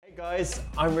Guys,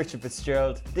 I'm Richard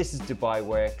Fitzgerald. This is Dubai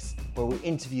Works, where we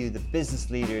interview the business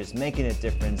leaders making a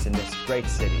difference in this great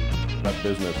city. That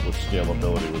business with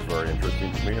scalability was very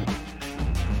interesting to me.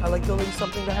 I like building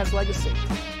something that has legacy.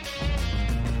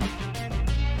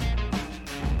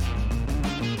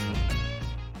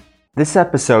 This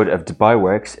episode of Dubai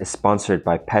Works is sponsored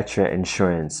by Petra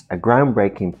Insurance, a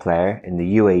groundbreaking player in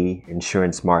the UAE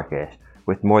insurance market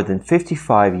with more than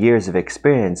 55 years of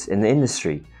experience in the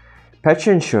industry.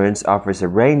 Petra Insurance offers a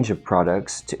range of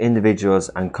products to individuals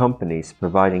and companies,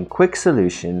 providing quick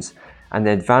solutions and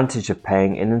the advantage of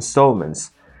paying in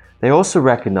installments. They also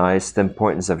recognize the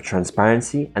importance of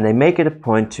transparency, and they make it a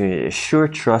point to assure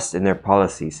trust in their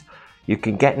policies. You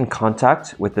can get in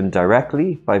contact with them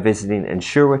directly by visiting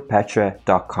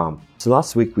insurewithpetra.com. So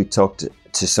last week we talked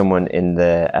to someone in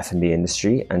the F&B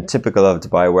industry, and typical of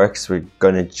Dubai Works, we're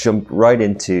going to jump right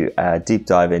into a deep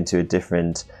dive into a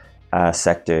different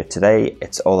sector. Today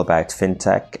it's all about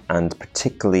fintech, and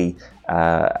particularly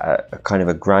a kind of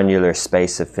a granular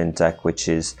space of fintech, which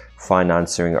is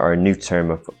financing, or a new term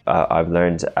of I've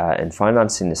learned in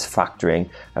financing is factoring,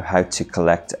 of how to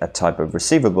collect a type of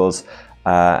receivables.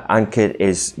 Ankit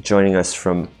is joining us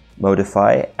from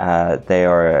Modify. They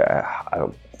are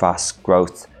a fast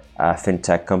growth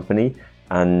fintech company,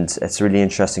 and it's a really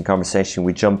interesting conversation.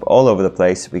 We jump all over the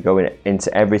place. We go into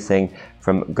everything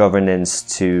from governance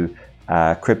to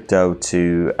crypto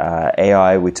to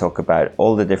AI. We talk about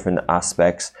all the different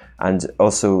aspects and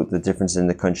also the difference in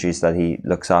the countries that he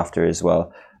looks after as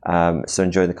well. So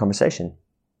enjoy the conversation.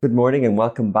 Good morning and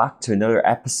welcome back to another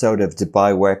episode of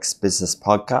Dubai Works Business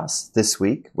Podcast. This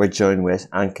week we're joined with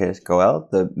Ankit Goel,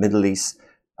 the Middle East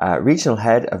regional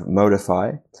head of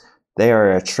Modify. They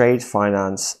are a trade,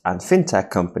 finance and fintech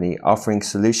company offering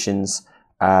solutions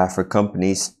for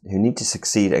companies who need to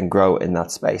succeed and grow in that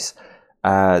space.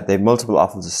 They have multiple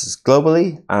offices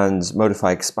globally, and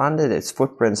Modify expanded its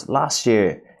footprints last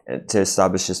year to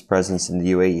establish its presence in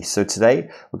the UAE. So today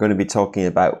we're going to be talking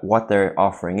about what their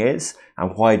offering is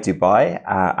and why Dubai,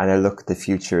 and a look at the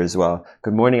future as well.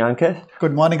 Good morning, Ankit.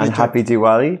 Good morning, Richard. And happy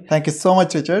Diwali. Thank you so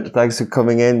much, Richard. Thanks for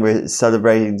coming in. We're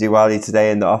celebrating Diwali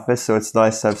today in the office, so it's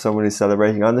nice to have someone who's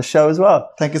celebrating on the show as well.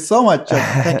 Thank you so much.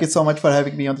 Thank you so much for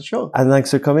having me on the show. And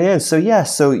thanks for coming in. So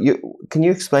can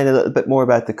you explain a little bit more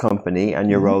about the company and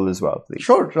your role as well, please?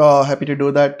 Sure. Happy to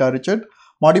do that, Richard.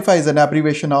 Modify is an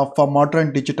abbreviation of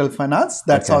Modern Digital Finance.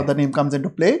 That's how the name comes into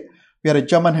play. We are a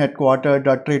German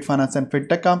headquartered trade finance and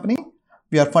fintech company.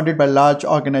 We are funded by large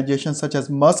organizations such as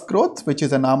Maersk Growth, which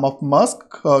is an arm of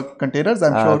Maersk Containers.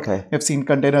 I'm sure you've seen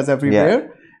containers everywhere. Yeah.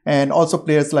 And also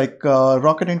players like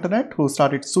Rocket Internet, who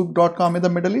started Souq.com in the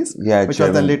Middle East, which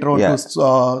was then later on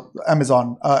to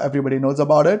Amazon. Everybody knows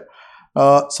about it.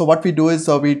 So what we do is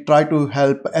we try to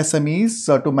help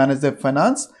SMEs to manage their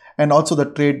finance and also the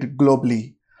trade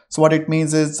globally. So what it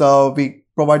means is we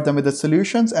provide them with the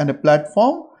solutions and a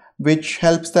platform which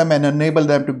helps them and enable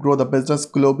them to grow the business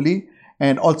globally,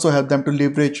 and also help them to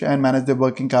leverage and manage their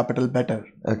working capital better.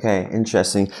 Okay,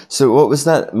 interesting. So what was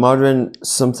that? Modern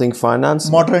something finance?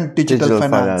 Modern digital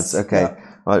finance. Okay.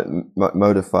 Yeah.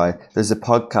 Modify. There's a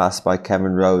podcast by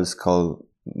Kevin Rose called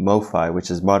MoFi, which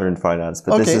is modern finance,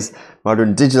 but this is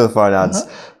modern digital finance.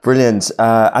 Brilliant.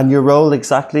 And your role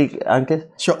exactly, Ankit?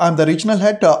 Sure. I'm the regional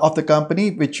head of the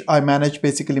company, which I manage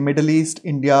basically Middle East,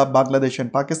 India, Bangladesh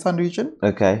and Pakistan region.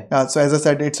 Okay. So as I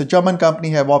said, it's a German company,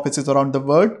 have offices around the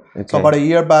world. Okay. So about a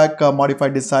year back, Modify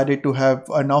decided to have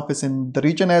an office in the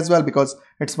region as well, because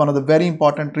it's one of the very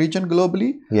important region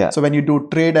globally. Yeah. So when you do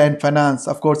trade and finance,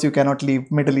 of course, you cannot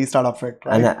leave Middle East out of it.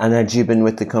 Right? And had you been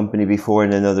with the company before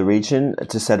in another region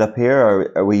to set up here,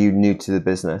 or were you new to the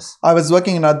business? I was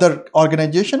working in another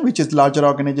organization, which is larger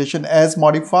organization as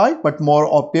Modify, but more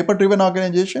of paper-driven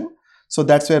organization. So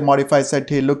that's where Modify said,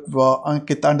 hey, look,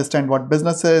 Ankit, understand what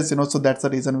business is, so that's the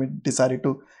reason we decided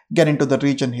to get into the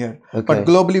region here. Okay. But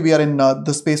globally, we are in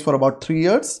the space for about 3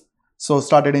 years. So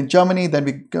started in Germany, then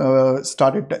we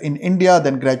started in India,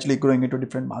 then gradually growing into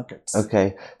different markets.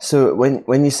 Okay. So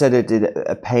when you said it did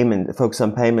a payment, focus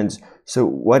on payments, so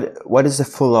what is the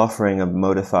full offering of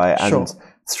Modify? And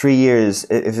 3 years,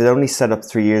 if it only set up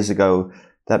 3 years ago,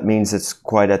 that means it's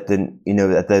quite at the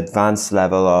at the advanced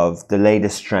level of the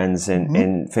latest trends in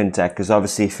fintech, because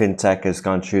obviously fintech has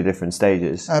gone through different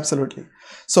stages. Absolutely.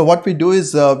 So what we do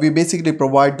is we basically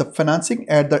provide the financing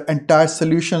and the entire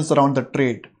solutions around the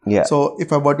trade. Yeah. So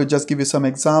if I were to just give you some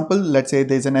example, let's say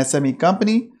there's an SME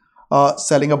company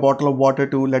selling a bottle of water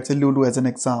to, let's say, Lulu as an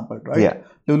example, right? Yeah.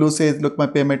 Lulu says, look, my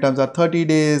payment terms are 30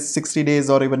 days, 60 days,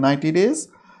 or even 90 days.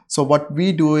 So what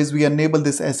we do is we enable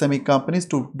these SME companies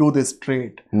to do this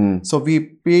trade. So we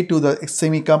pay to the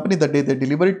SME company the day they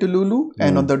deliver it to Lulu,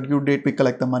 and on the due date we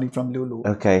collect the money from Lulu.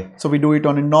 Okay. So we do it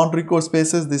on a non-recourse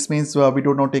basis. This means we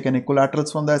do not take any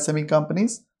collaterals from the SME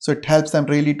companies. So it helps them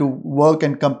really to work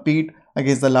and compete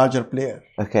against the larger player.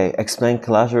 Okay. Explain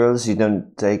collaterals. You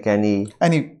don't take any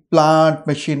Plant,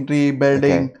 machinery,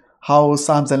 building, house,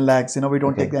 arms and legs. We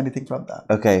don't take anything from that.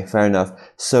 Okay, fair enough.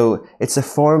 So it's a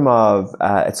form of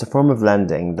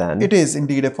lending then. It is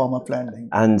indeed a form of lending.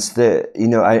 And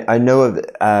I know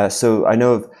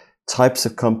of types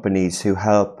of companies who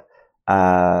help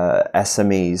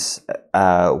SMEs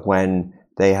when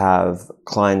they have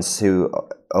clients who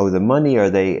owe them money, or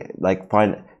they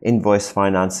invoice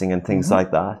financing and things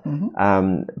like that.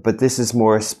 But this is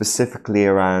more specifically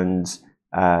around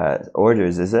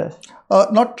orders, is it?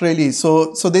 Not really.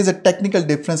 So there's a technical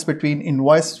difference between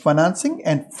invoice financing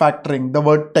and factoring.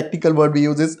 The technical word we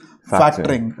use is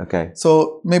factoring. Okay.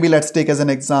 So maybe let's take as an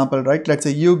example, right? Let's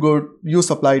say you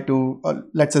supply to,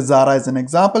 let's say Zara as an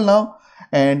example now,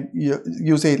 and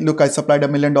you say, look, I supplied $1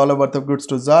 million worth of goods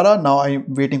to Zara. Now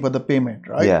I'm waiting for the payment,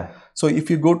 right? Yeah. So if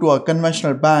you go to a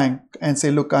conventional bank and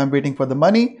say, look, I'm waiting for the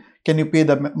money, can you pay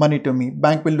the money to me?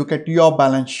 Bank will look at your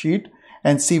balance sheet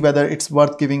and see whether it's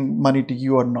worth giving money to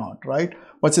you or not, right?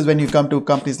 Versus when you come to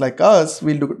companies like us,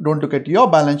 we don't look at your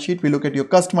balance sheet, we look at your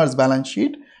customer's balance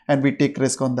sheet, and we take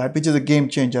risk on that, which is a game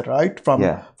changer, right? From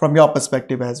your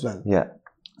perspective as well. Yeah.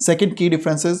 Second key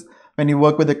difference is when you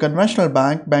work with a conventional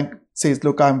bank says,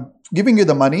 look, I'm giving you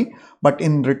the money, but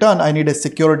in return, I need a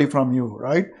security from you,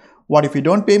 right? What if you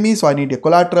don't pay me? So I need a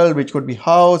collateral, which could be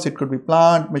house, it could be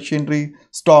plant, machinery,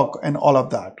 stock, and all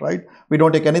of that, right? We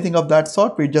don't take anything of that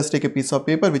sort. We just take a piece of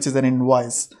paper, which is an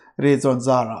invoice raised on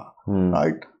Zara,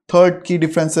 right? Third key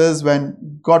difference is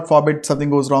when, God forbid, something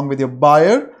goes wrong with your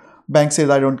buyer, bank says,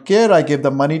 I don't care, I gave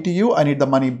the money to you, I need the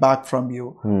money back from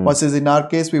you. Versus in our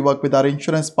case, we work with our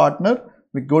insurance partner.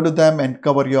 We go to them and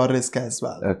cover your risk as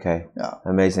well. Okay. Yeah.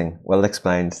 Amazing. Well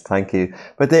explained. Thank you.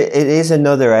 But it is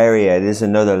another area. It is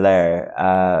another layer.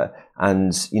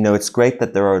 And it's great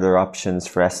that there are other options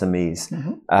for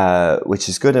SMEs, which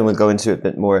is good. And we'll go into it a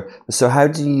bit more. So how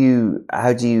do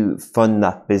you fund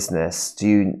that business?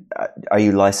 Are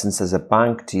you licensed as a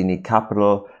bank? Do you need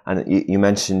capital? And you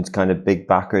mentioned kind of big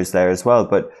backers there as well,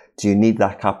 but do you need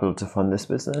that capital to fund this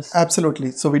business? Absolutely.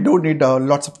 So we do need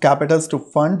lots of capitals to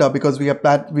fund because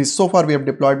so far we have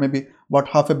deployed maybe about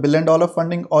 $500 million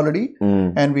funding already,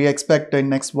 and we expect in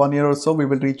next 1 year or so we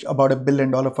will reach about $1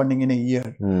 billion funding in a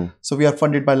year. So we are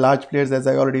funded by large players, as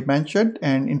I already mentioned,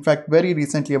 and in fact very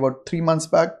recently, about 2 months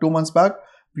back,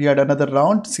 we had another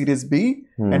round, Series B,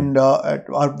 and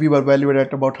we were valued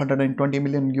at about 120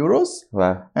 million euros.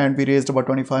 Wow. And we raised about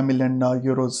 25 million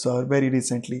euros very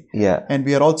recently. Yeah. And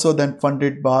we are also then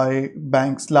funded by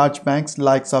large banks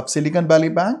likes of Silicon Valley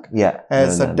Bank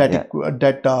as a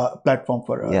debt platform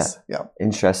for us. Yeah.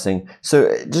 Interesting.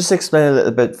 So just explain a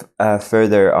little bit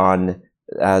further on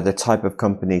the type of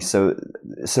company. So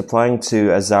supplying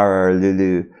to a Zara or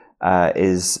Lulu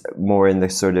is more in the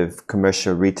sort of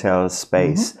commercial retail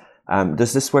space.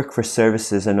 Does this work for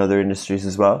services and other industries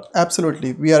as well?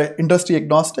 Absolutely. We are industry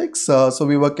agnostics. So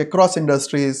we work across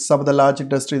industries. Some of the large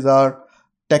industries are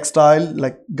textile,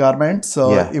 like garments,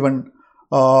 even,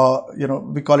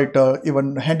 we call it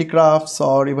even handicrafts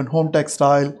or even home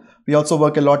textile. We also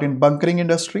work a lot in bunkering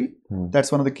industry.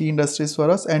 That's one of the key industries for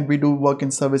us. And we do work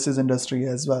in services industry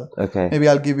as well. Okay. Maybe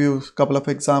I'll give you a couple of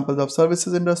examples of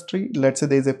services industry. Let's say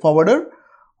there's a forwarder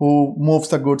who moves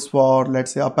the goods for,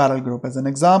 let's say, apparel group as an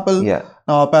example. Yeah.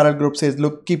 Now apparel group says,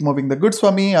 look, keep moving the goods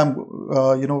for me.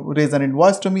 Raise an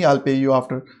invoice to me. I'll pay you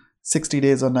after 60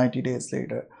 days or 90 days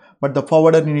later. But the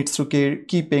forwarder needs to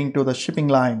keep paying to the shipping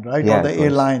line, right? Or the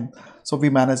airline. So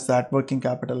we manage that working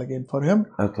capital again for him.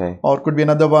 Okay. Or could be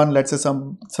another one. Let's say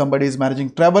somebody is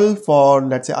managing travel for,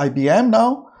 let's say, IBM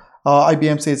now.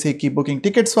 IBM says, hey, keep booking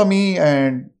tickets for me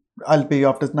and I'll pay you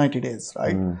after 90 days,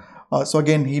 right? So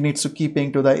again, he needs to keep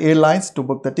paying to the airlines to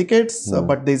book the tickets,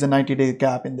 but there's a 90-day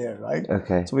gap in there, right?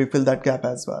 Okay. So we fill that gap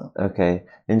as well. Okay.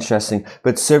 Interesting.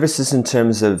 But services in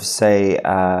terms of, say,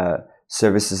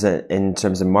 services in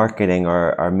terms of marketing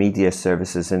or media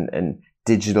services and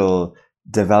digital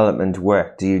development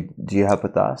work, do you help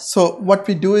with that? So what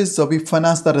we do is we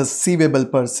finance the receivable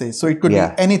per se. So it could be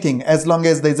anything as long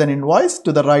as there's an invoice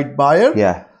to the right buyer.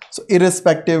 Yeah. So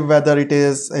irrespective whether it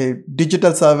is a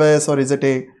digital service or is it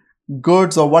a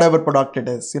goods or whatever product it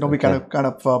is, we kind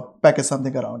of package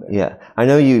something around it. Yeah, I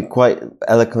know you quite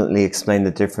eloquently explained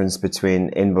the difference between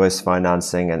invoice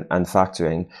financing and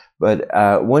factoring, but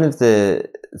one of the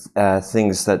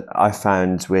things that I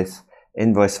found with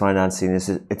invoice financing is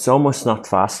it's almost not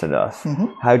fast enough. Mm-hmm.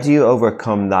 How do you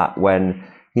overcome that when,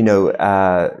 you know,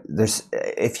 there's,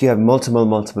 if you have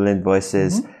multiple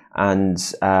invoices Mm-hmm.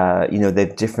 and, you know,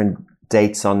 they've different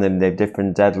dates on them, they've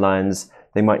different deadlines,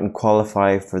 they mightn't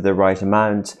qualify for the right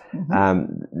amount.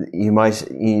 You might,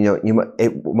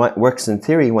 it might works in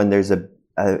theory when there's a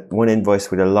one invoice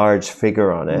with a large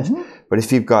figure on it. But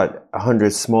if you've got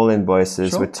 100 small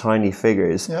invoices with tiny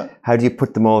figures, how do you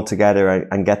put them all together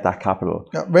and get that capital?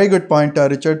 Yeah, very good point,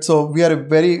 Richard. So we are a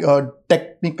very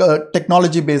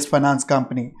technology-based finance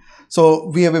company. So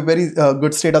we have a very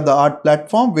good state-of-the-art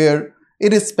platform where,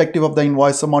 irrespective of the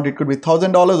invoice amount, it could be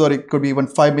 $1,000 or it could be even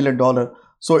 $5 million.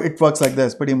 So it works like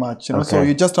this pretty much. You know? So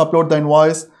you just upload the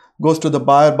invoice, goes to the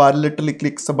buyer literally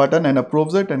clicks the button and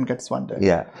approves it and gets funded.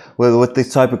 Yeah. Well, with the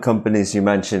type of companies you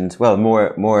mentioned, well,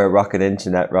 more Rocket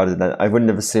Internet rather than, I wouldn't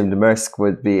have assumed Maersk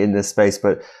would be in this space,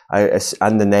 but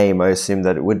and the name, I assume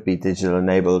that it would be digital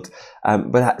enabled.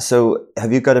 But so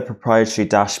have you got a proprietary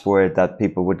dashboard that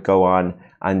people would go on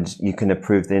and you can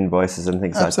approve the invoices and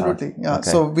things Absolutely. like that? Yeah. Okay.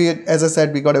 So we, as I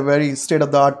said, we got a very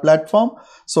state-of-the-art platform.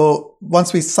 So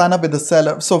once we sign up with the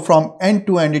seller, so from end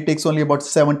to end, it takes only about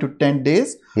 7 to 10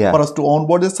 days for us to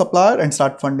onboard the supplier and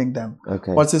start funding them.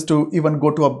 Okay. Versus to even go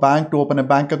to a bank to open a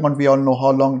bank account, we all know how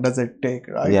long does it take,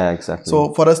 right? Yeah, exactly.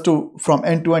 So for us to, from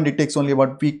end to end, it takes only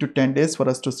about week to 10 days for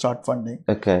us to start funding.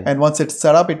 Okay. And once it's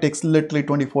set up, it takes literally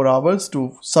 24 hours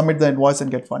to submit the invoice and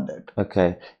get funded.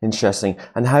 Okay, interesting.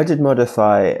 And how did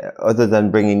Modify, other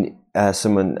than bringing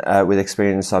someone with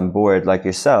experience on board like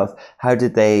yourself, how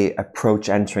did they approach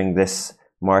entering this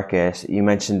market? You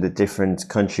mentioned the different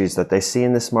countries that they see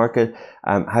in this market.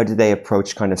 How did they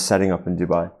approach kind of setting up in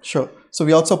Dubai? Sure. So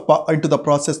we also into the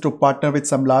process to partner with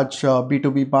some large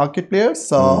B2B market players.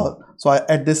 So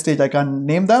at this stage, I can't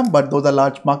name them, but those are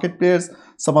large market players.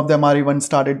 Some of them are even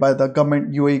started by the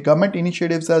government, UAE government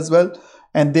initiatives as well.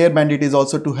 And their mandate is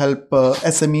also to help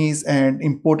SMEs and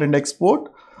import and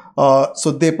export.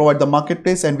 So they provide the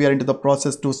marketplace and we are into the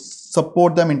process to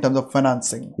support them in terms of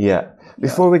financing. Yeah.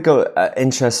 Before we go,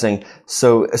 interesting.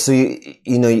 So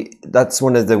you know, that's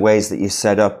one of the ways that you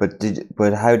set up,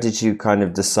 but how did you kind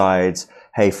of decide,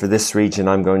 hey, for this region,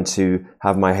 I'm going to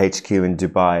have my HQ in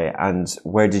Dubai, and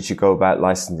where did you go about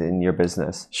licensing your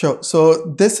business? Sure.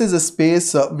 So this is a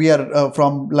space we are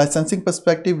from licensing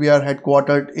perspective, we are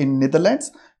headquartered in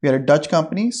Netherlands. We are a Dutch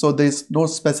company, so there's no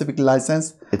specific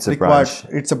license required.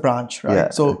 It's a branch,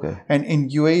 right? Yeah, and in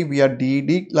UAE, we are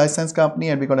DED licensed company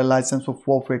and we got a license for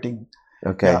forfeiting.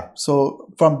 Okay. Yeah.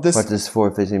 So from this, what does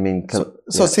forfeiting mean?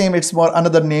 So same, it's more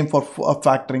another name for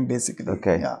factoring basically.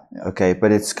 Okay. Yeah. Okay,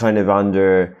 but it's kind of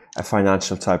under a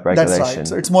financial type regulation. That's right.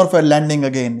 So it's more of a lending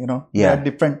again, you know. Yeah. There are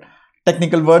different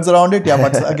technical words around it. Yeah,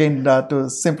 but again, to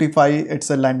simplify, it's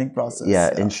a lending process.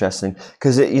 Yeah. Interesting.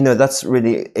 Because, you know, that's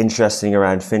really interesting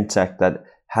around fintech, that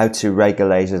how to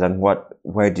regulate it and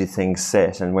where do things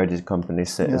sit and where do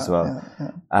companies sit as well.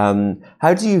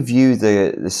 How do you view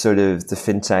the sort of the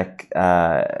fintech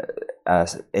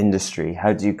industry?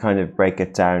 How do you kind of break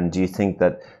it down? Do you think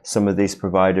that some of these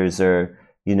providers are,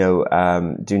 you know,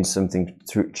 doing something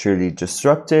truly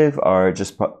disruptive, or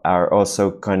just are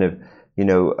also kind of, you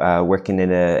know, working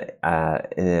in a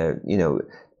you know,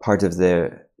 part of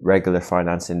the regular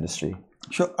finance industry?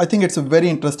 Sure. I think it's a very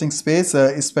interesting space,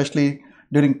 especially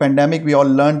during pandemic. We all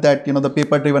learned that, you know, the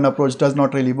paper-driven approach does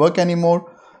not really work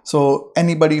anymore. So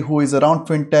anybody who is around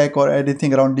fintech or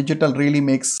anything around digital really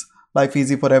makes life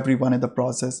easy for everyone in the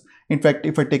process. In fact,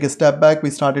 if I take a step back, we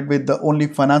started with the only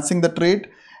financing the trade.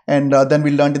 And then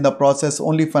we learned in the process,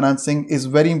 only financing is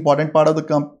very important part of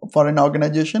the for an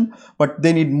organization, but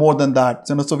they need more than that.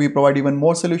 You know, so we provide even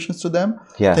more solutions to them.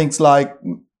 Yeah. Things like,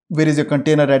 where is your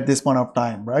container at this point of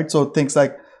time, right? So things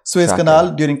like Suez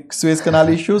Canal, during Suez Canal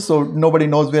issues, so nobody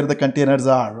knows where the containers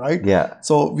are, right? Yeah.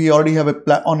 So we already have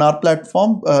on our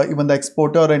platform, even the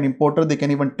exporter and importer, they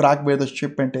can even track where the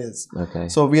shipment is. Okay.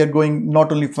 So we are going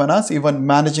not only finance, even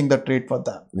managing the trade for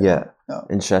them. Yeah.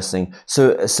 Interesting.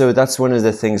 So that's one of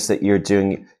the things that you're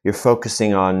doing. You're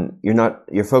focusing on,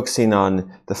 you're focusing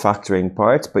on the factoring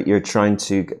part, but you're trying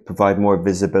to provide more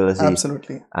visibility.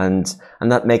 Absolutely. And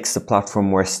that makes the platform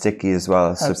more sticky as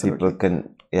well. So Absolutely. people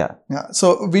can, yeah.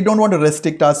 So we don't want to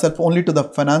restrict ourselves only to the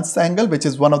finance angle, which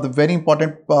is one of the very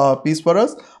important piece for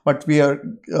us, but we are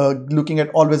looking at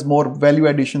always more value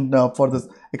addition for the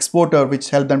exporter, which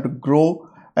help them to grow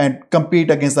and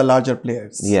compete against the larger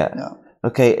players. Yeah.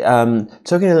 Okay,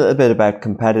 talking a little bit about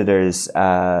competitors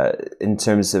in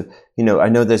terms of, I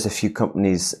know there's a few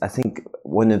companies, I think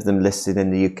one of them listed in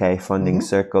the UK, Funding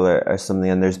Circle or something,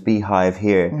 and there's Beehive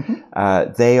here.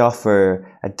 They offer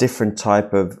a different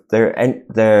type of,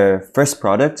 their first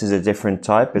product is a different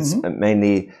type. It's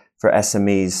mainly for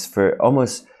SMEs, for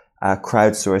almost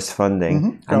crowdsourced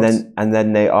funding. And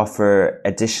then they offer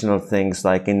additional things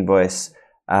like invoice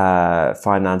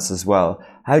finance as well.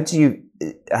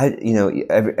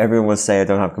 Everyone will say I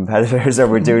don't have competitors or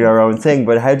we're doing our own thing,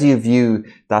 but how do you view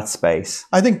that space?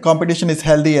 I think competition is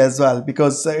healthy as well,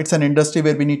 because it's an industry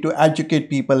where we need to educate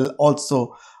people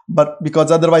also. But because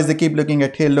otherwise they keep looking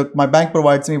at, hey, look, my bank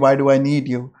provides me, why do I need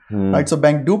you? Right? So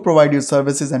bank do provide you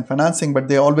services and financing, but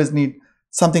they always need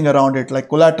something around it, like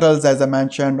collaterals, as I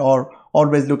mentioned, or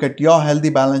always look at your healthy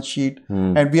balance sheet.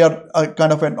 And we are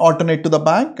kind of an alternate to the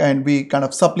bank, and we kind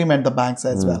of supplement the banks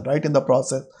as well, right, in the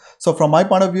process. So from my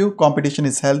point of view, competition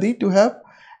is healthy to have.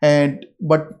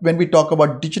 But when we talk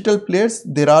about digital players,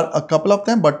 there are a couple of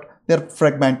them, but they're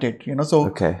fragmented,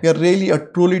 So we are really a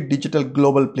truly digital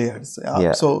global players.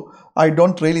 So I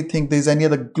don't really think there's any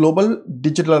other global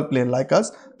digital player like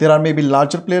us. There are maybe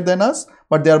larger players than us,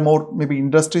 but they are more maybe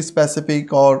industry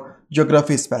specific or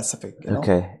geography specific.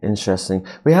 Okay, interesting.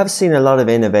 We have seen a lot of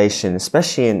innovation,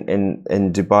 especially in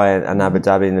Dubai and Abu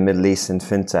Dhabi in the Middle East in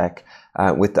fintech.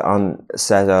 With the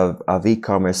onset of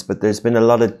e-commerce, but there's been a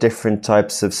lot of different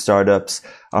types of startups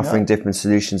offering different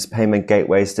solutions, payment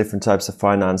gateways, different types of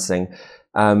financing.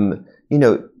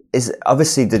 Is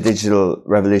obviously the digital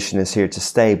revolution is here to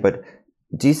stay, but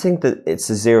do you think that it's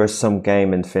a zero-sum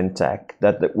game in fintech?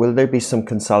 That will there be some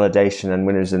consolidation and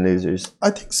winners and losers? I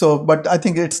think so, but I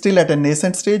think it's still at a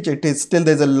nascent stage. It is still,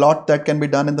 there's a lot that can be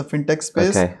done in the fintech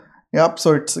space. Okay. Yep.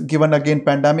 So it's given again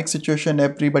pandemic situation,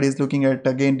 everybody's looking at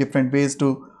again different ways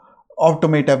to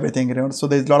automate everything. So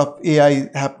there's a lot of AI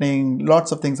happening,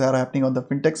 lots of things are happening on the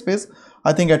fintech space.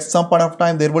 I think at some point of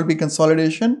time there will be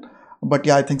consolidation, but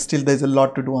I think still there's a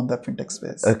lot to do on the fintech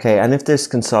space. Okay, and if there's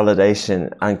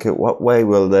consolidation, Ankit, what way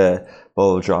will the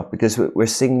ball drop? Because we're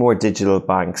seeing more digital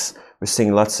banks. We're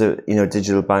seeing lots of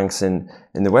digital banks in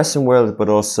the Western world, but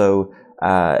also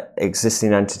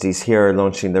existing entities here are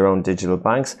launching their own digital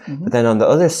banks. But then on the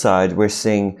other side, we're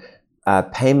seeing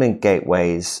payment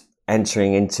gateways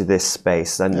entering into this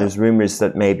space. And there's rumors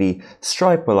that maybe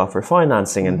Stripe will offer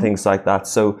financing and things like that.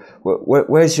 So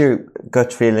where's your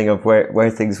gut feeling of where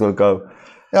things will go?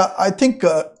 Yeah, I think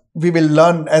we will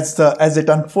learn as it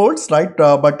unfolds, right?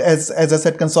 But as I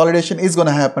said, consolidation is going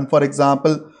to happen. For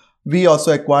example, we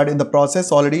also acquired in the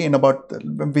process already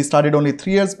we started only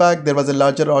 3 years back. There was a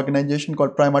larger organization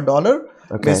called Prima Dollar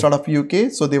based out of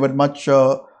UK. So they were much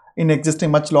in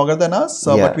existing much longer than us.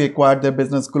 But we acquired their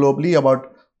business globally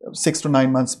about 6 to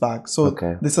 9 months back. So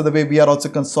this is the way we are also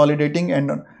consolidating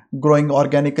and growing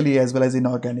organically as well as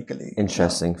inorganically.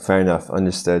 Interesting. Fair enough.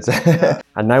 Understood.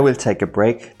 And now we'll take a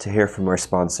break to hear from our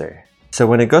sponsor. So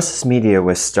when Augustus Media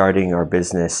was starting our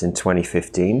business in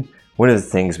 2015, one of the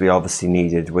things we obviously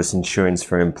needed was insurance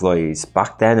for employees.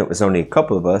 Back then, it was only a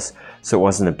couple of us, so it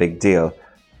wasn't a big deal.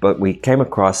 But we came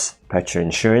across Petra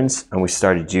Insurance and we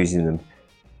started using them.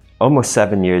 Almost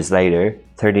 7 years later,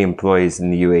 30 employees in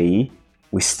the UAE,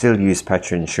 we still use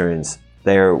Petra Insurance.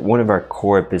 They are one of our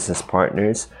core business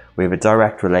partners. We have a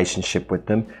direct relationship with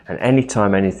them, and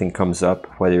anytime anything comes up,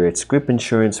 whether it's group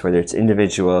insurance, whether it's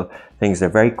individual things, they're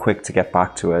very quick to get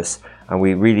back to us, and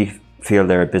we really feel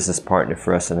they're a business partner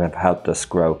for us and have helped us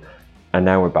grow. And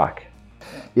now we're back.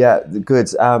 Yeah, good.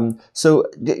 So,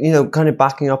 kind of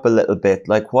backing up a little bit,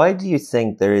 like, why do you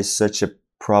think there is such a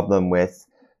problem with,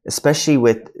 especially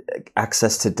with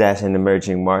access to debt in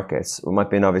emerging markets? It might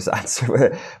be an obvious answer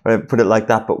when I put it like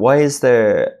that, but why is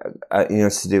there,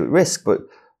 it's to do with risk, but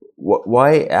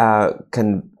why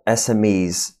can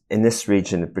SMEs in this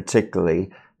region particularly,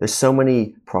 there's so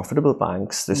many profitable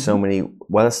banks, there's so many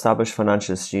well-established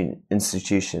financial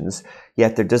institutions,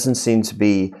 yet there doesn't seem to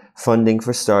be funding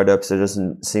for startups, there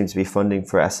doesn't seem to be funding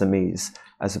for SMEs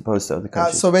as opposed to other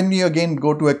countries. So when you again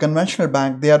go to a conventional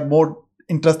bank, they are more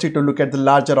interested to look at the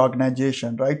larger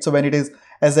organization, right? So when it is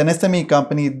as an SME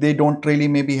company, they don't really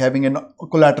maybe having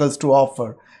collaterals to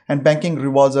offer. And banking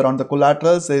revolves around the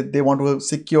collaterals. They want to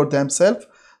secure themselves.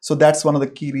 So that's one of the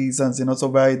key reasons, so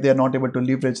why they are not able to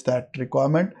leverage that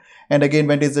requirement. And again,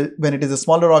 when it is a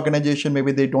smaller organization,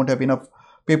 maybe they don't have enough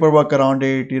paperwork around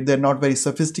it. They're not very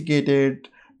sophisticated,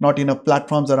 not enough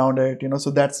platforms around it,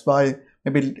 So that's why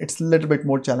maybe it's a little bit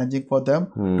more challenging for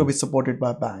them to be supported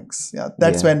by banks. Yeah,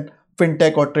 that's when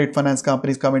fintech or trade finance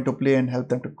companies come into play and help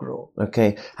them to grow.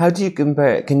 Okay. How do you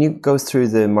compare? Can you go through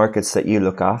the markets that you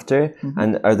look after?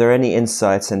 And are there any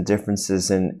insights and differences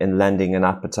in lending and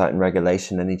appetite and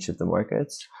regulation in each of the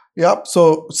markets? Yeah.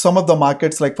 So some of the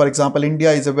markets, like for example,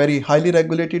 India is a very highly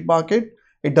regulated market.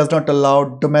 It does not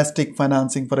allow domestic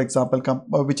financing, for example,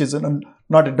 which is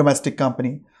not a domestic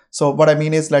company. So what I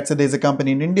mean is, let's say there's a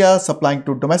company in India supplying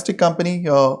to domestic company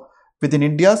within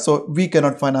India. So we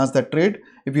cannot finance that trade.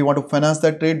 If we want to finance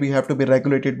that trade, we have to be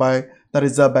regulated by the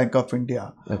Reserve Bank of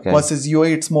India. Okay. Versus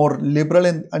UAE, it's more liberal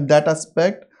in that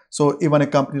aspect. So even a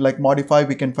company like Modify,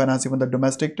 we can finance even the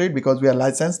domestic trade because we are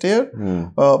licensed here.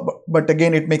 But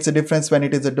again, it makes a difference when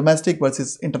it is a domestic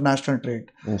versus international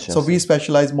trade. So we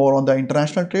specialize more on the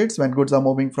international trades when goods are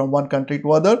moving from one country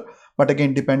to other. But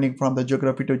again, depending from the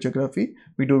geography to geography,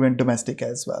 we do in domestic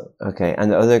as well. Okay.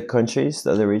 And the other countries,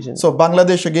 the other regions? So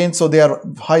Bangladesh, again, so they are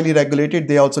highly regulated.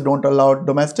 They also don't allow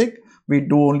domestic. We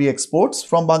do only exports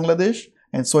from Bangladesh.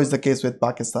 And so is the case with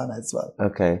Pakistan as well.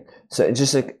 Okay. So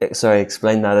just,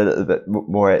 explain that a little bit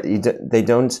more. They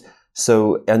don't,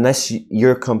 so unless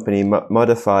your company,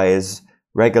 Modify, is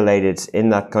regulated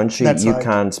in that country, you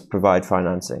can't provide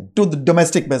financing to the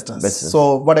domestic business.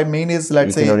 So what I mean is,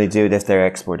 let's say you can only do it if they're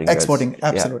exporting. Exporting, goods.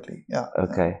 Absolutely. Yeah.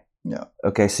 Okay. Yeah.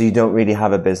 Okay. So you don't really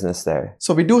have a business there.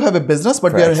 So we do have a business,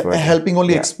 but we are helping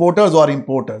only exporters or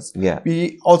importers. Yeah.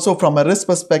 We also, from a risk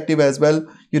perspective as well,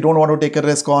 you don't want to take a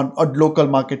risk on local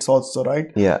markets also, right?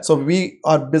 Yeah. So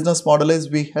our business model is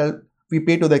we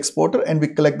pay to the exporter and we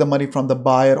collect the money from the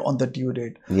buyer on the due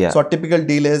date. Yeah. So our typical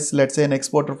deal is, let's say an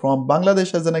exporter from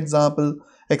Bangladesh as an example,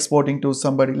 exporting to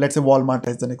somebody, let's say Walmart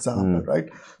as an example, right?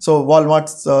 So Walmart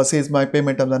says my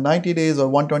payment terms are 90 days or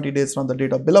 120 days from the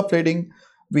date of bill of lading.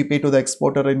 We pay to the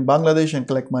exporter in Bangladesh and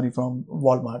collect money from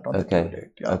Walmart on the due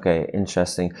date. Yeah. Okay,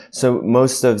 interesting. So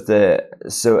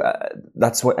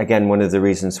that's again one of the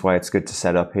reasons why it's good to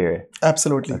set up here.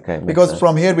 Absolutely. Okay, because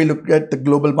from here we look at the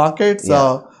global markets,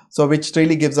 so which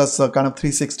really gives us a kind of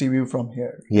 360 view from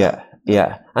here. Yeah,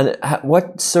 yeah. And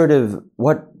what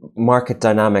market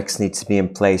dynamics need to be in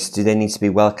place? Do they need to be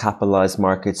well capitalized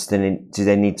markets? Do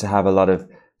they need to have a lot of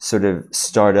sort of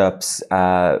startups,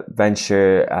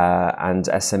 venture and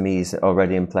SMEs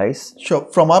already in place? Sure.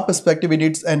 From our perspective, we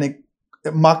need a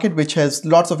market which has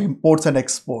lots of imports and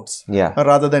exports,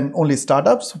 rather than only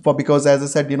startups. Because as I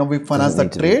said, we finance the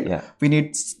trade. We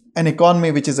need an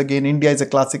economy which is, again, India is a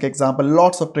classic example.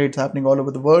 Lots of trades happening all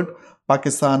over the world.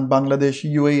 Pakistan, Bangladesh,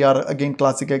 UAE are again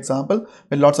classic example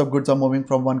where lots of goods are moving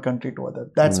from one country to other.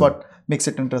 That's what makes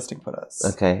it interesting for us.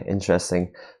 Okay,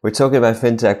 interesting. We're talking about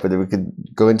fintech, but we could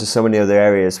go into so many other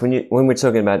areas. When we're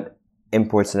talking about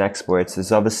imports and exports,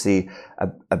 there's obviously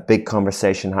a big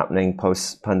conversation happening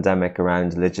post-pandemic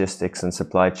around logistics and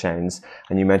supply chains.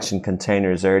 And you mentioned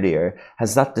containers earlier.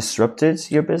 Has that disrupted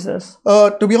your business?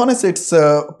 To be honest, it's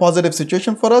a positive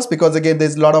situation for us because, again,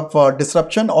 there's a lot of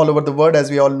disruption all over the world, as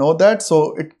we all know that.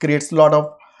 So it creates a lot of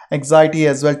anxiety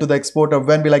as well to the exporter.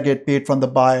 When will I get paid from the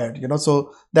buyer?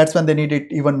 So that's when they need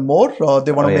it even more.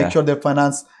 They want to make sure their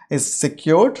finance is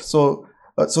secured. So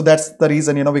that's the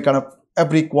reason, we kind of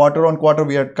every quarter on quarter,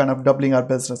 we are kind of doubling our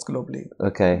business globally.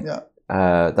 Okay. Yeah.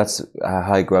 That's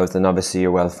high growth, and obviously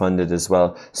you're well funded as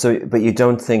well. So, but you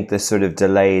don't think the sort of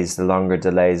delays, the longer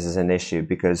delays, is an issue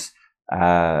because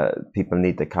people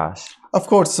need the cash? Of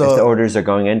course. If the orders are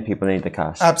going in, people need the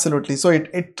cash. Absolutely. So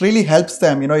it really helps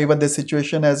them, even the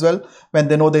situation as well. When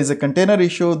they know there's a container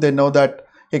issue, they know that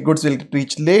goods will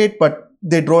reach late, but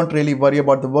they don't really worry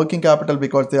about the working capital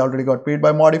because they already got paid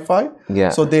by Modify. Yeah.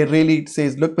 So they really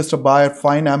says, look, Mr. Buyer,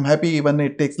 fine, I'm happy. Even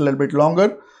it takes a little bit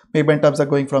longer. Payment terms are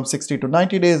going from 60 to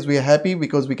 90 days. We are happy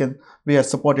because we are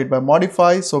supported by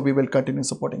Modify. So we will continue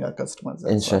supporting our customers.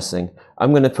 Interesting. I'm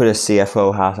going to put a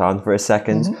CFO hat on for a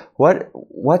second.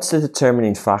 What's the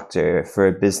determining factor for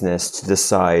a business to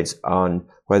decide on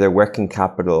whether working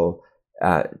capital,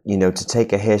 to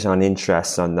take a hit on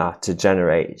interest on that to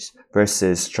generate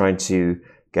versus trying to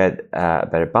get a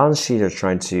better balance sheet or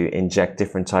trying to inject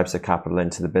different types of capital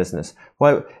into the business?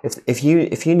 Well, if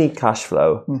you need cash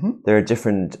flow, there are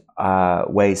different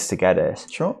ways to get it.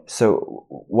 Sure. So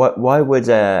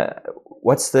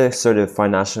what's the sort of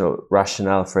financial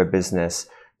rationale for a business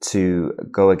to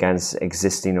go against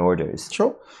existing orders?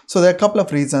 Sure. So there are a couple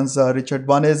of reasons, Richard.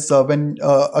 One is when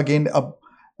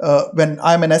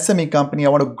I'm an SME company, I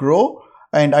want to grow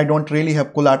and I don't really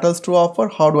have collaterals to offer.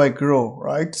 How do I grow,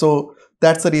 right? So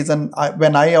that's the reason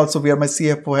when I also wear my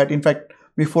CFO hat. In fact,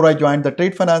 before I joined the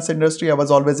trade finance industry, I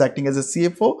was always acting as a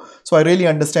CFO. So I really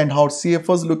understand how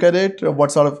CFOs look at it,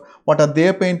 what are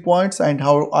their pain points and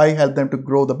how I help them to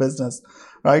grow the business,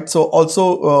 right? So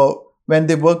also when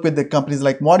they work with the companies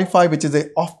like Modify, which is a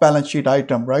off-balance sheet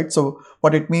item, right? So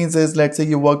what it means is, let's say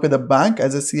you work with a bank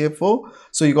as a CFO,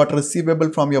 so you got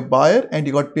receivable from your buyer and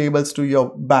you got payables to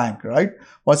your bank, right?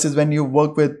 Versus when you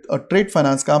work with a trade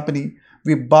finance company,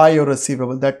 we buy your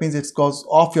receivable. That means it goes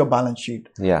off your balance sheet.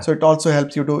 Yeah. So it also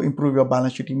helps you to improve your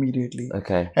balance sheet immediately.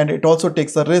 Okay. And it also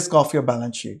takes the risk off your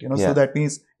balance sheet. Yeah. So that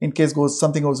means in case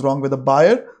something goes wrong with the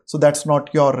buyer, so that's not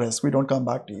your risk. We don't come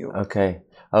back to you. Okay.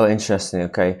 Oh, interesting.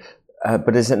 Okay.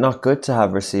 But is it not good to have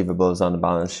receivables on the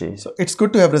balance sheet? So it's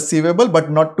good to have receivable,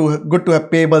 but not good to have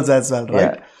payables as well,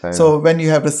 right? Yeah, so when you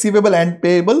have receivable and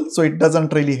payable, so it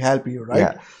doesn't really help you, right?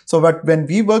 Yeah. So but when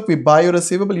we work, we buy your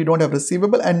receivable, you don't have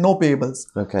receivable and no payables.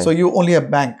 Okay. So you only have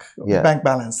bank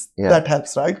balance. Yeah. That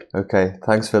helps, right? Okay.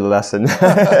 Thanks for the lesson.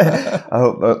 I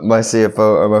hope my CFO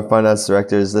or my finance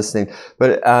director is listening.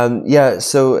 But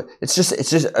so it's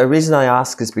just a reason I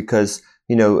ask is because,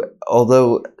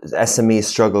 although SMEs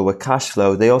struggle with cash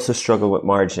flow, they also struggle with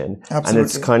margin. Absolutely. And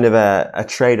it's kind of a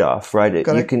trade-off, right?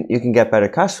 Correct. You can get better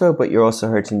cash flow, but you're also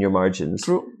hurting your margins.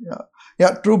 True.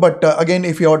 Yeah, true. But again,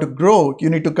 if you want to grow, you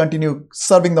need to continue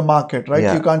serving the market, right?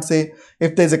 Yeah. You can't say,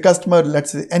 if there's a customer,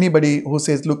 let's say anybody who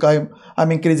says, look,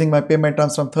 I'm increasing my payment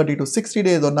terms from 30 to 60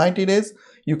 days or 90 days.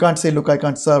 You can't say, look, I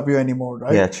can't serve you anymore,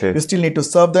 right? Yeah, true. You still need to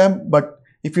serve them, but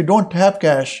if you don't have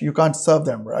cash, you can't serve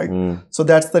them, right? So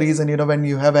that's the reason, when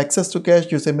you have access to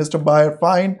cash, you say, Mr. Buyer,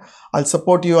 fine, I'll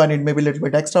support you. I need maybe a little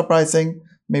bit extra pricing.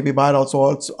 Maybe buyer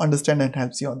also understand and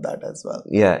helps you on that as well.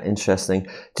 Yeah, interesting.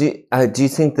 Do you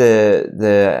think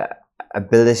the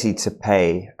ability to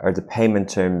pay or the payment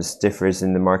terms differs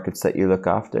in the markets that you look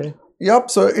after? Yep.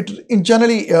 So in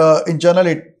general,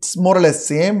 it's more or less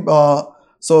same.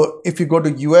 So if you go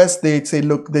to US, they say,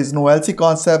 look, there's no LC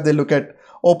concept. They look at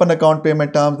open account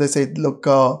payment terms. They say, look,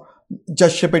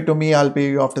 just ship it to me. I'll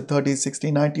pay you after 30,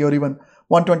 60, 90 or even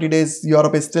 120 days.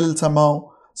 Europe is still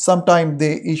sometime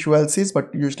they issue LCs,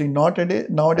 but usually not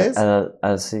nowadays.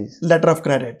 LCs? Letter of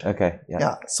credit. Okay.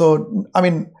 Yeah. So,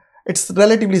 it's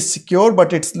relatively secure,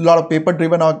 but it's a lot of paper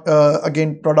driven,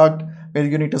 again, product where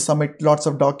you need to submit lots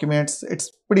of documents.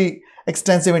 It's pretty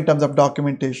extensive in terms of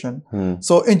documentation.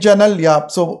 So in general,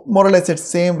 so more or less it's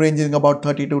same, ranging about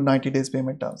 30 to 90 days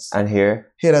payment terms. And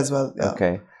here? Here as well.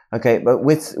 Yeah. Okay. But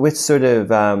with sort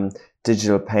of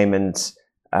digital payments,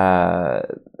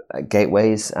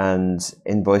 gateways and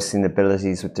invoicing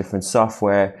abilities with different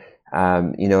software,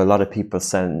 a lot of people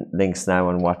send links now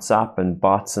on WhatsApp and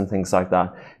bots and things like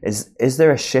that. Is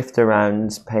there a shift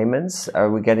around payments?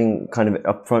 Are we getting kind of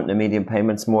upfront and immediate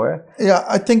payments more? Yeah,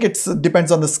 I think it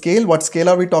depends on the scale. What scale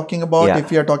are we talking about? Yeah.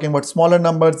 If you are talking about smaller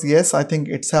numbers, yes, I think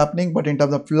it's happening. But in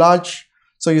terms of large,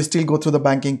 so you still go through the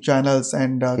banking channels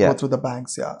and go through the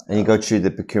banks. Yeah. And you go through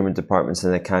the procurement departments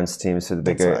and accounts teams for the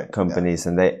bigger companies,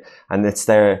 yeah. and it's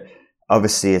there.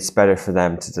 Obviously, it's better for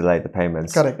them to delay the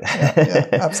payments. Correct. Yeah,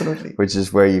 absolutely. Which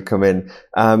is where you come in.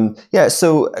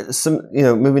 So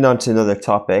moving on to another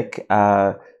topic.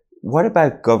 What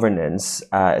about governance,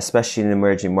 especially in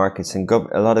emerging markets? And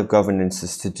a lot of governance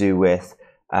is to do with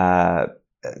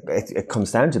it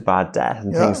comes down to bad debt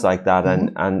and things like that,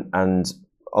 and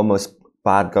almost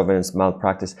bad governance,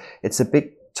 malpractice. It's a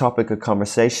big topic of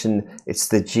conversation. It's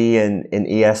the G in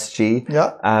ESG.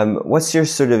 Yeah. What's your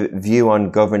sort of view on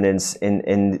governance in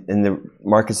the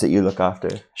markets that you look after?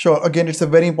 Sure. Again, it's a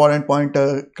very important point,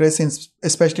 Chris,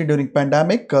 especially during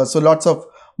pandemic. So lots of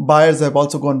buyers have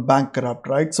also gone bankrupt,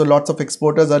 right? So lots of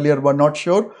exporters earlier were not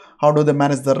sure how do they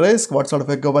manage the risk, what sort of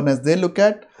a governance they look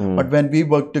at. But when we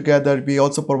work together, we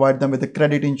also provide them with a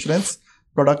credit insurance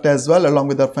product as well, along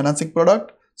with our financing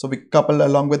product. So we couple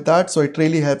along with that. So it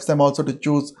really helps them also to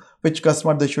choose which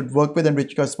customer they should work with and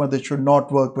which customer they should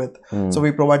not work with. So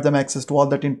we provide them access to all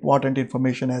that important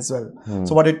information as well.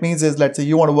 So what it means is, let's say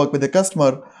you want to work with a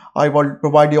customer, I will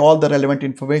provide you all the relevant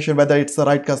information, whether it's the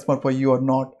right customer for you or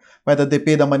not, whether they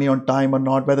pay the money on time or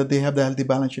not, whether they have the healthy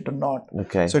balance sheet or not.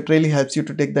 Okay. So it really helps you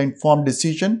to take the informed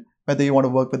decision whether you want to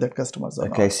work with that customers or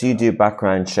not. Okay, so you do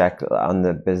background check on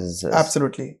the businesses.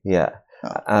 Absolutely. Yeah.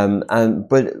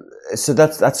 But so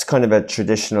that's kind of a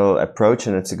traditional approach,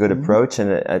 and it's a good approach,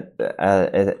 and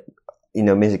it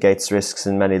mitigates risks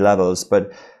in many levels.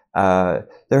 But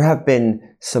there have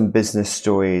been some business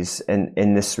stories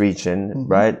in this region,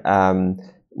 right?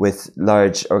 With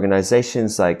large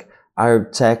organizations like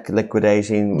Arab Tech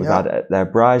liquidating. We've had the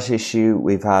Braj issue.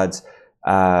 We've had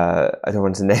I don't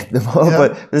want to name them all,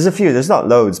 but there's a few. There's not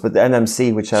loads, but the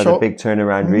NMC, which had a big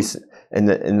turnaround recent.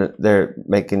 They're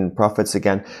making profits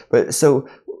again. But so,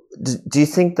 do you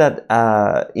think that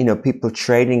people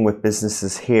trading with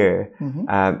businesses here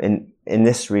in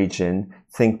this region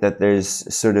think that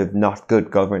there's sort of not good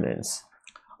governance?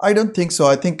 I don't think so.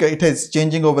 I think it is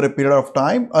changing over a period of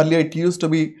time. Earlier, it used to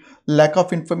be lack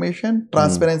of information,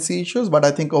 transparency issues, but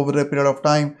I think over a period of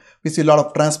time, we see a lot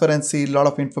of transparency, a lot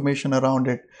of information around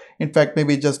it. In fact,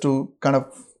 maybe just to kind of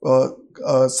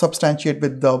substantiate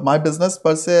with my business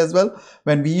per se as well,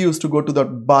 when we used to go to the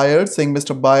buyer saying,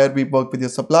 Mr. Buyer, we work with your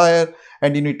supplier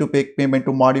and you need to pay payment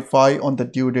to modify on the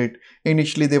due date.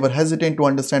 Initially, they were hesitant to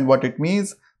understand what it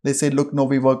means. They say, look, no,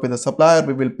 we work with a supplier,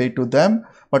 we will pay to them.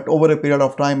 But over a period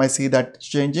of time, I see that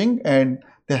changing and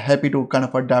they're happy to kind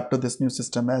of adapt to this new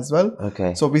system as well.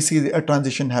 Okay. So we see a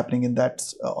transition happening in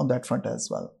that on that front as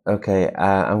well. Okay.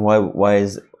 And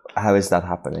how is that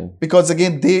happening? Because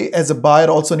again, they as a buyer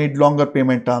also need longer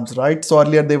payment terms, right? So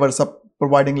earlier they were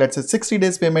providing, let's say, 60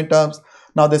 days payment terms.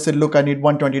 Now they say, look, I need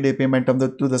 120-day payment term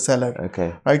to the seller.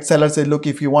 Okay. Right? Seller says, look,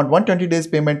 if you want 120 days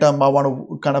payment term, I want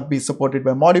to kind of be supported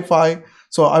by Modify.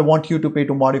 So I want you to pay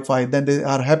to Modify. Then they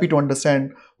are happy to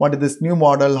understand what is this new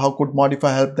model, how could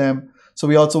Modify help them. So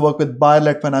we also work with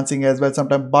buyer-led financing as well.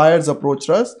 Sometimes buyers approach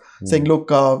us saying, look,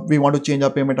 we want to change our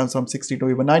payment terms from 60 to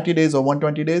even 90 days or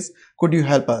 120 days. Could you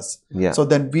help us? Yeah. So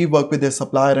then we work with their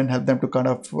supplier and help them to kind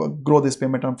of grow this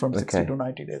payment term from 60 to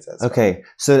 90 days as well. Okay.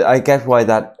 So I get why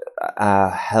that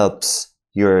helps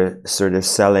your sort of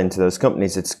sell into those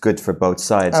companies. It's good for both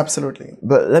sides. Absolutely.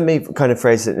 But let me kind of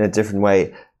phrase it in a different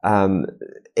way.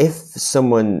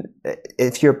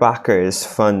 If your backers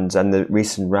fund and the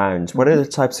recent rounds, what are the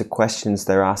types of questions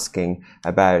they're asking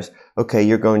about, okay,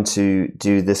 you're going to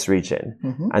do this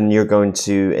region and you're going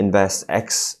to invest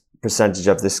X percentage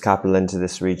of this capital into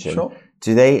this region. Sure.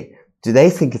 Do they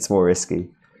think it's more risky?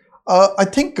 I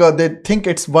think they think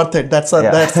it's worth it. That's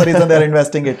the reason they're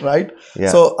investing it, right? Yeah.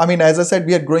 So, I mean, as I said,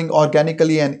 we are growing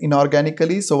organically and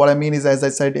inorganically. So what I mean is, as I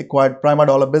said, acquired Prima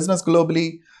Dollar business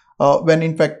globally. When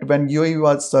UAE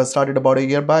was started about a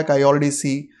year back, I already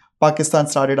see Pakistan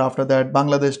started after that,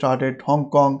 Bangladesh started, Hong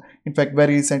Kong. In fact,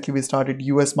 very recently we started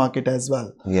US market as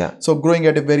well. Yeah. So growing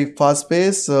at a very fast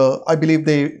pace. I believe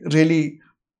they really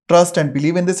trust and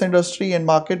believe in this industry and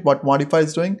market, what Modify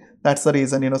is doing. That's the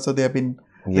reason, so they have been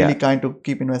really kind to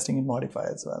keep investing in Modify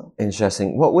as well.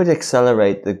 Interesting. What would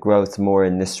accelerate the growth more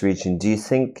in this region? Do you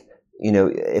think,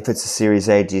 if it's a Series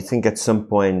A, do you think at some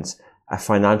point a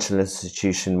financial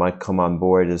institution might come on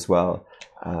board as well?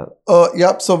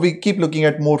 So we keep looking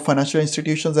at more financial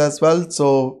institutions as well.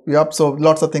 So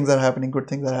lots of things are happening, good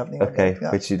things are happening. Okay,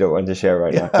 which you don't want to share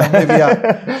right now. Maybe,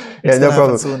 yeah, no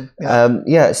problem. Soon.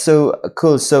 So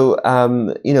cool. So,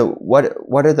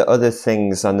 what are the other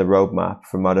things on the roadmap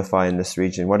for Modify in this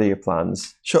region? What are your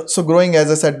plans? Sure. So growing, as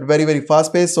I said, very, very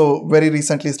fast pace. So very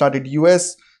recently started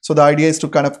US. So the idea is to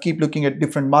kind of keep looking at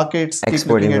different markets.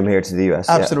 Exporting from here to the US.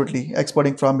 Absolutely. Yeah.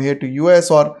 Exporting from here to US,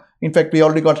 or in fact, we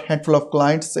already got a handful of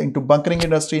clients into bunkering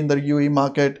industry in the UAE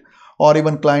market, or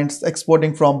even clients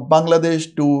exporting from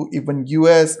Bangladesh to even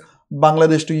US,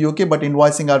 Bangladesh to UK, but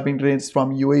invoicing are being raised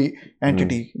from UAE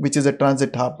entity, which is a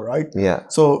transit hub, right? Yeah.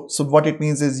 So what it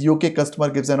means is UK customer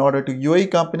gives an order to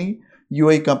UAE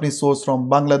company source from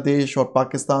Bangladesh or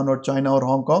Pakistan or China or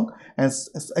Hong Kong and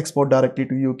export directly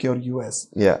to UK or US.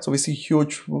 Yeah. So we see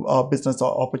huge business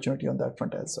opportunity on that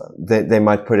front as well. They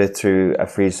might put it through a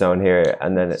free zone here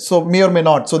and then so may or may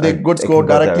not. So the goods go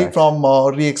directly from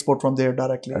re-export from there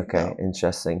directly. Okay,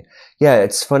 interesting. Yeah,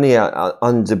 it's funny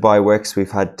on Dubai Works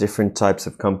we've had different types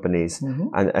of companies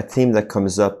and a theme that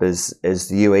comes up is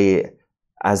the UAE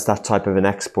as that type of an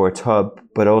export hub,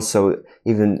 but also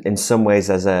even in some ways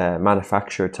as a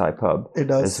manufacturer type hub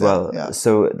as well. Yeah.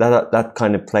 So that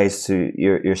kind of plays to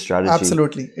your strategy.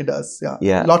 Absolutely, it does.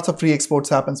 Yeah. Lots of free exports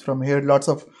happens from here. Lots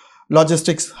of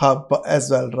logistics hub as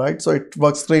well, right? So it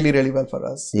works really, really well for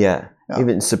us. Yeah.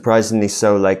 Even surprisingly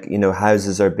so, like,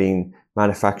 houses are being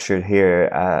manufactured here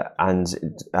and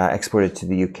exported to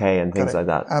the UK and things like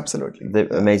that. Absolutely.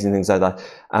 Amazing things like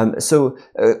that. So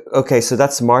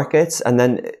that's markets. And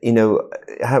then,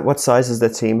 what size is the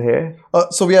team here?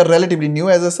 So we are relatively new,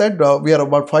 as I said. We are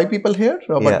about 5 people here,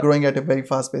 but growing at a very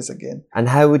fast pace again. And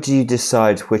how would you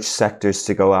decide which sectors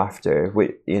to go after?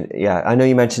 I know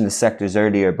you mentioned the sectors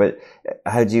earlier, but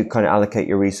how do you kind of allocate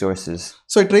your resources?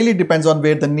 So it really depends on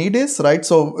where the need is, right?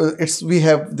 So we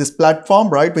have this platform,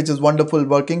 right, which is wonderful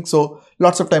working. So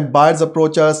lots of time buyers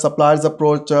approach us, suppliers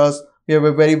approach us. We have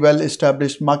a very well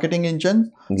established marketing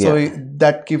engine. Yeah. So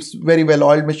that keeps very well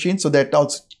oiled machine. So that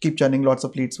also keep churning lots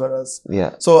of leads for us.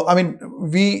 Yeah. So, I mean,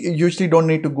 we usually don't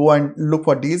need to go and look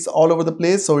for deals all over the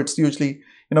place. So it's usually,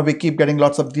 we keep getting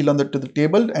lots of deal to the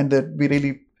table, and that we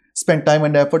really spend time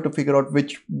and effort to figure out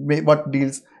what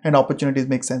deals and opportunities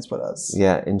make sense for us.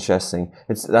 Yeah, interesting.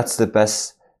 That's the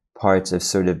best part of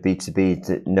sort of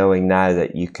B2B, knowing now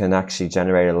that you can actually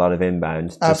generate a lot of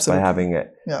inbound just by having a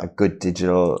good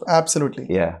digital. Absolutely.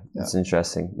 Yeah, it's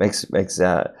interesting. Makes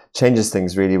changes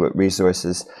things really with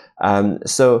resources.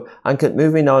 So Ankit,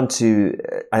 moving on to,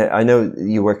 I know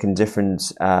you work in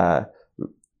different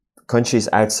countries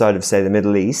outside of, say, the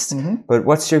Middle East, but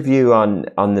what's your view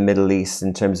on the Middle East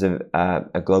in terms of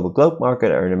a global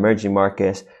market or an emerging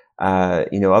market?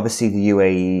 Obviously the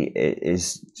UAE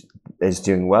is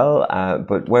doing well,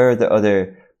 but where are the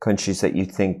other countries that you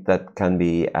think that can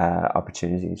be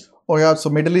opportunities? Oh yeah, so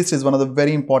Middle East is one of the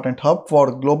very important hub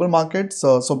for global markets.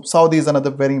 So Saudi is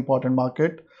another very important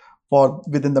market for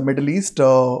within the Middle East.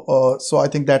 So I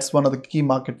think that's one of the key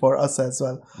market for us as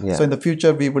well. Yeah. So in the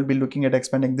future, we will be looking at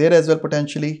expanding there as well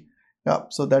potentially. Yeah,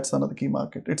 so that's another key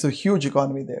market. It's a huge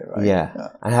economy there, right? Yeah.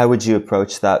 And how would you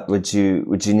approach that? Would you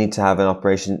need to have an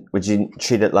operation? Would you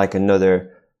treat it like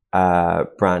another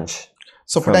branch?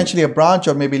 So potentially a branch,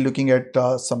 or maybe looking at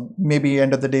maybe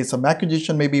end of the day, some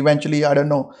acquisition, maybe eventually, I don't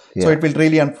know. Yeah. So it will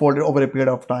really unfold over a period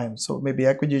of time. So maybe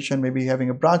acquisition, maybe having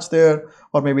a branch there,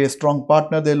 or maybe a strong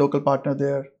partner there, local partner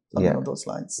there, something on those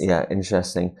lines. Yeah,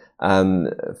 interesting.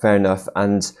 Fair enough.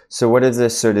 And so what are the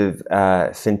sort of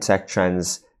fintech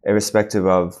trends, irrespective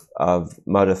of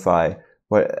Modify?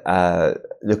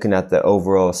 Looking at the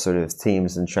overall sort of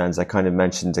themes and trends, I kind of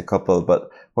mentioned a couple, but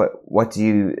what do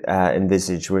you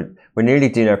envisage? We're nearly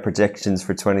doing our predictions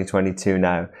for 2022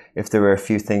 now. If there were a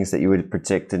few things that you would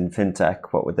predict in fintech,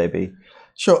 what would they be?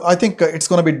 Sure, I think it's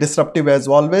going to be disruptive as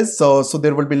always. So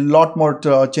there will be a lot more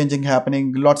changing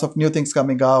happening, lots of new things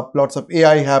coming up, lots of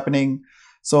AI happening.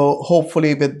 So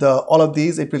hopefully with all of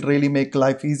these, it will really make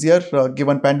life easier.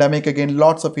 Given pandemic, again,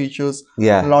 lots of issues,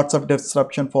 lots of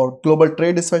disruption for global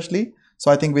trade especially. So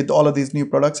I think with all of these new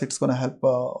products, it's going to help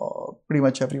pretty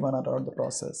much everyone around the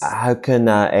process. How can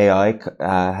AI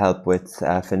help with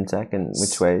fintech, and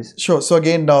which ways? Sure. So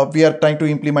again, we are trying to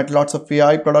implement lots of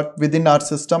AI product within our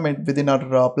system and within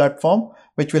our platform,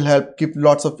 which will help give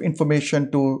lots of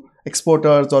information to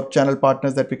exporters or channel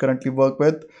partners that we currently work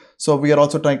with. So we are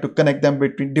also trying to connect them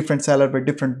between different sellers with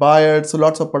different buyers. So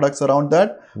lots of products around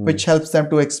that, which helps them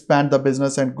to expand the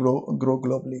business and grow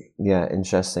globally. Yeah,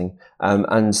 interesting.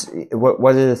 And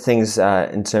what are the things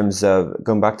in terms of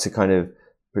going back to kind of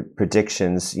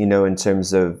predictions, in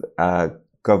terms of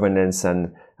governance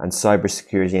and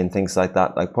cybersecurity and things like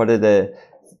that? Like, what are the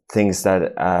things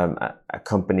that a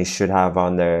company should have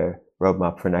on their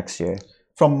roadmap for next year?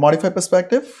 From Modify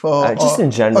perspective? Just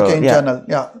in general. Okay, in general,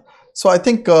 yeah. So I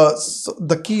think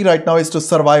the key right now is to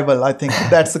survival. I think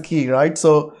that's the key, right?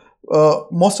 So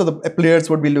most of the players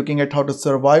would be looking at how to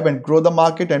survive and grow the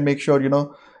market and make sure,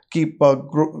 keep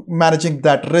managing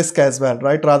that risk as well,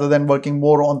 right? Rather than working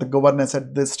more on the governance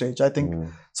at this stage. I think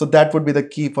so that would be the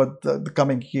key for the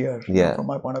coming year. Yeah, from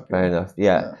my point of view. Fair enough.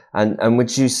 Yeah. And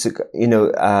would you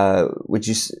would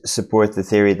you support the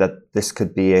theory that this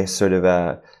could be a sort of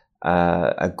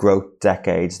a growth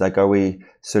decade? Like, are we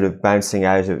sort of bouncing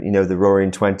out of, the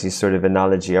roaring 20s sort of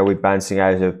analogy? Are we bouncing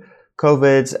out of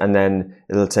COVID and then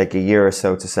it'll take a year or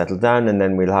so to settle down, and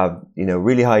then we'll have,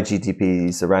 really high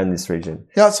GDPs around this region?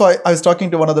 Yeah, so I was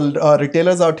talking to one of the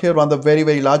retailers out here, one of the very,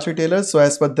 very large retailers. So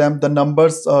as per them, the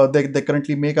numbers they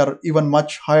currently make are even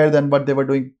much higher than what they were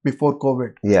doing before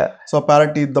COVID. Yeah. So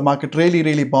apparently the market really,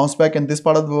 really bounced back in this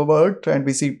part of the world, and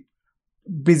we see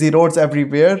busy roads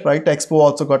everywhere, right? Expo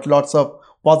also got lots of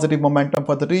positive momentum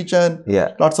for the region.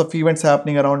 Yeah. Lots of events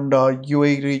happening around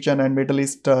UAE region and Middle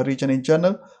East region in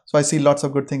general. So I see lots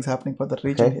of good things happening for the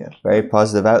region here. Very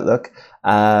positive outlook.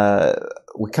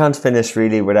 We can't finish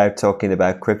really without talking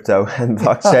about crypto and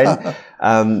blockchain,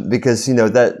 because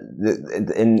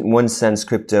that in one sense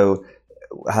crypto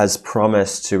has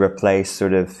promised to replace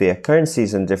sort of fiat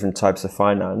currencies and different types of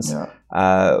finance. Yeah.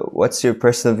 What's your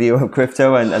personal view on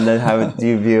crypto, and then how do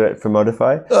you view it for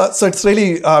Modify? So it's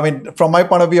really, from my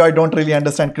point of view, I don't really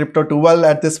understand crypto too well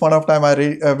at this point of time.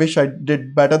 I wish I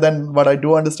did better than what I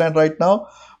do understand right now.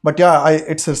 But yeah,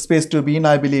 it's a space to be in,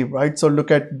 I believe, right? So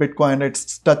look at Bitcoin,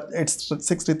 it's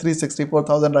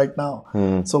 64,000 right now.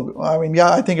 So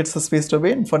I think it's a space to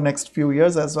be in for next few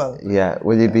years as well. Yeah,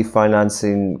 will you be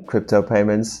financing crypto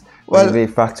payments? Will you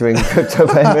be factoring crypto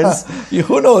payments?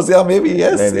 Who knows? Yeah, maybe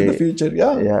yes, in the future.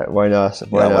 Yeah. Yeah, why not?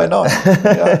 Why not?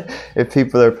 Yeah. If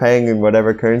people are paying in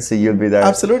whatever currency, you'll be there.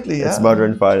 Absolutely. Yeah. It's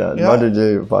modern finance. Yeah.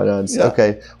 Modern finance. Yeah.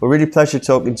 Okay. Well, really pleasure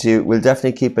talking to you. We'll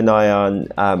definitely keep an eye on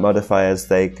Modify as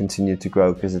they continue to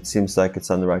grow, because it seems like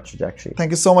it's on the right trajectory.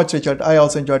 Thank you so much, Richard. I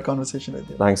also enjoyed conversation with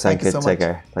you. Thanks, Ankit. Take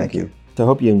care. Thank you. So I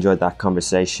hope you enjoyed that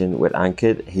conversation with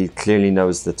Ankit. He clearly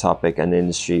knows the topic and the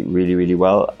industry really, really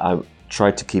well. I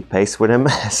tried to keep pace with him.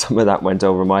 Some of that went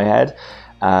over my head.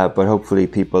 but hopefully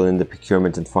people in the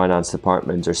procurement and finance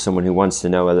department or someone who wants to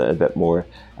know a little bit more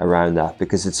around that,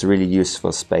 because it's a really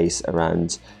useful space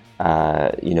around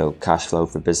cash flow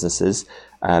for businesses.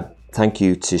 Thank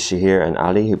you to Shahir and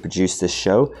Ali who produced this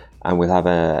show, and we'll have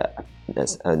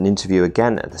an interview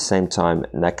again at the same time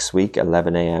next week,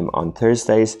 11 a.m. on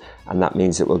Thursdays, and that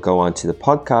means it will go on to the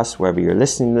podcast wherever you're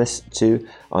listening this to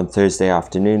on Thursday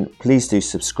afternoon. Please do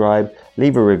subscribe,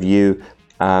 leave a review,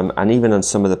 and even on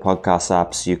some of the podcast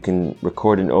apps you can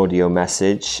record an audio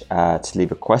message to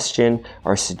leave a question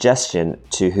or a suggestion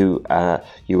to who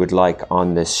you would like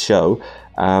on this show.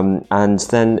 And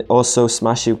then also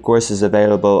Smashy, of course, is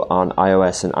available on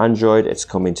iOS and Android. It's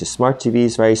coming to smart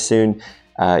TVs very soon.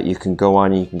 You can go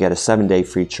on and you can get a 7-day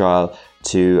free trial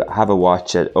to have a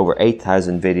watch at over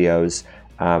 8,000 videos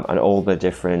and all the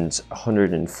different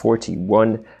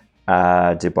 141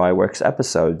 Dubai Works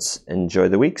episodes. Enjoy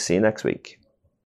the week. See you next week.